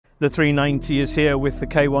The 390 is here with the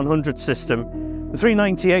K100 system. The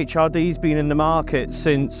 390 HRD has been in the market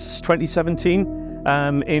since 2017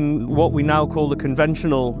 in what we now call the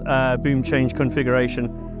conventional boom change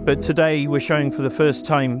configuration. But today we're showing for the first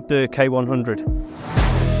time the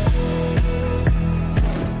K100.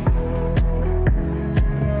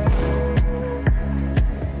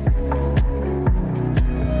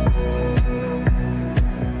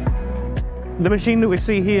 The machine that we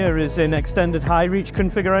see here is in extended high reach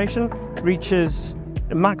configuration, reaches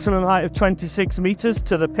a maximum height of 26 meters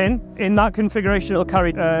to the pin. In that configuration, it'll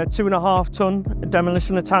carry a 2.5 ton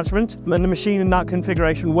demolition attachment, and the machine in that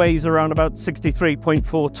configuration weighs around about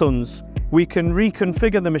 63.4 tons. We can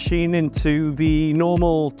reconfigure the machine into the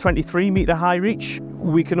normal 23 meter high reach.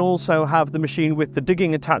 We can also have the machine with the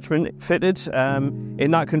digging attachment fitted.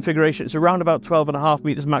 In that configuration, it's around about 12.5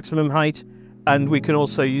 meters maximum height. And we can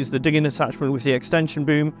also use the digging attachment with the extension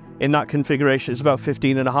boom. In that configuration, it's about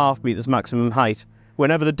 15.5 meters maximum height.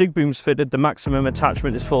 Whenever the dig boom's fitted, the maximum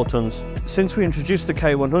attachment is 4 tons. Since we introduced the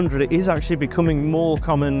K100, it is actually becoming more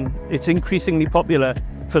common. It's increasingly popular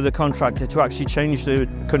for the contractor to actually change the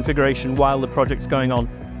configuration while the project's going on.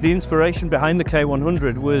 The inspiration behind the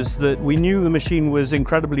K100 was that we knew the machine was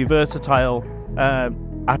incredibly versatile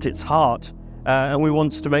at its heart. And we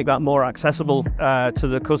wanted to make that more accessible to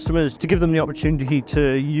the customers, to give them the opportunity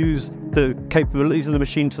to use the capabilities of the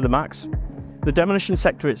machine to the max. The demolition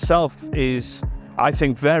sector itself is, I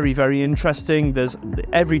think, very, very interesting.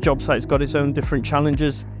 Every job site's got its own different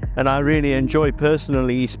challenges, and I really enjoy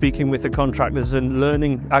personally speaking with the contractors and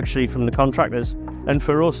learning actually from the contractors. And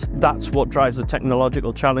for us, that's what drives the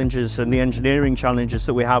technological challenges and the engineering challenges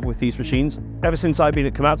that we have with these machines. Ever since I've been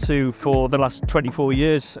at Komatsu for the last 24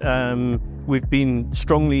 years, we've been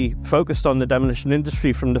strongly focused on the demolition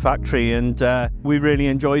industry from the factory, and we really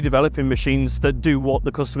enjoy developing machines that do what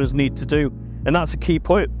the customers need to do. And that's a key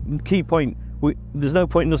point. There's no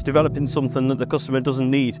point in us developing something that the customer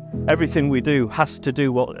doesn't need. Everything we do has to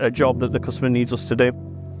do a job that the customer needs us to do.